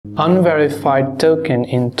Unverified token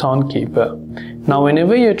in Tonkeeper. Now,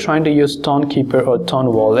 whenever you're trying to use Tonkeeper or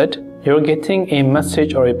Ton wallet, you're getting a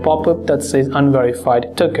message or a pop-up that says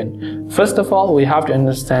unverified token. First of all, we have to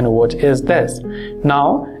understand what is this.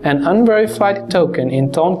 Now, an unverified token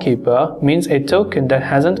in Tonkeeper means a token that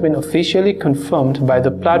hasn't been officially confirmed by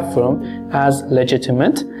the platform as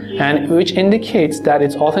legitimate, and which indicates that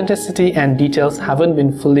its authenticity and details haven't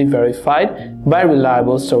been fully verified by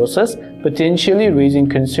reliable sources, potentially raising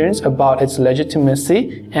concerns about its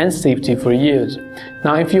legitimacy and safety for use.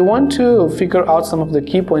 Now, if you want to figure out some of the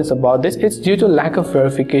key points about this, it's due to lack of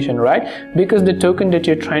verification, right? Because the token that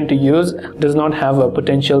you're trying to use does not have a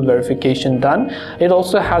potential verification done. It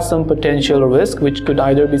also has some potential risk, which could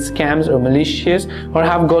either be scams or malicious, or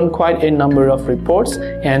have gone quite a number of reports,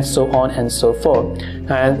 and so on and so forth.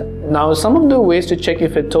 And now, some of the ways to check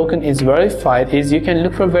if a token is verified is you can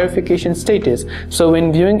look for verification status. So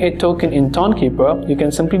when viewing a token in Tonkeeper, you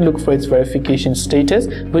can simply look for its verification status,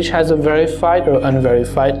 which has a verified or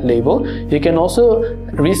unverified label. You can also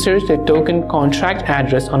research the token contract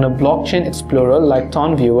address on a blockchain explorer like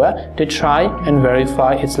TonViewer to try and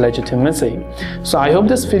verify its legitimacy. So I hope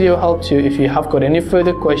this video helped you. If you have got any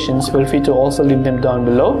further questions, feel free to also leave them down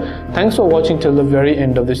below. Thanks for watching till the very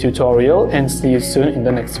end of this tutorial, and see you soon in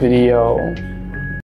the next video.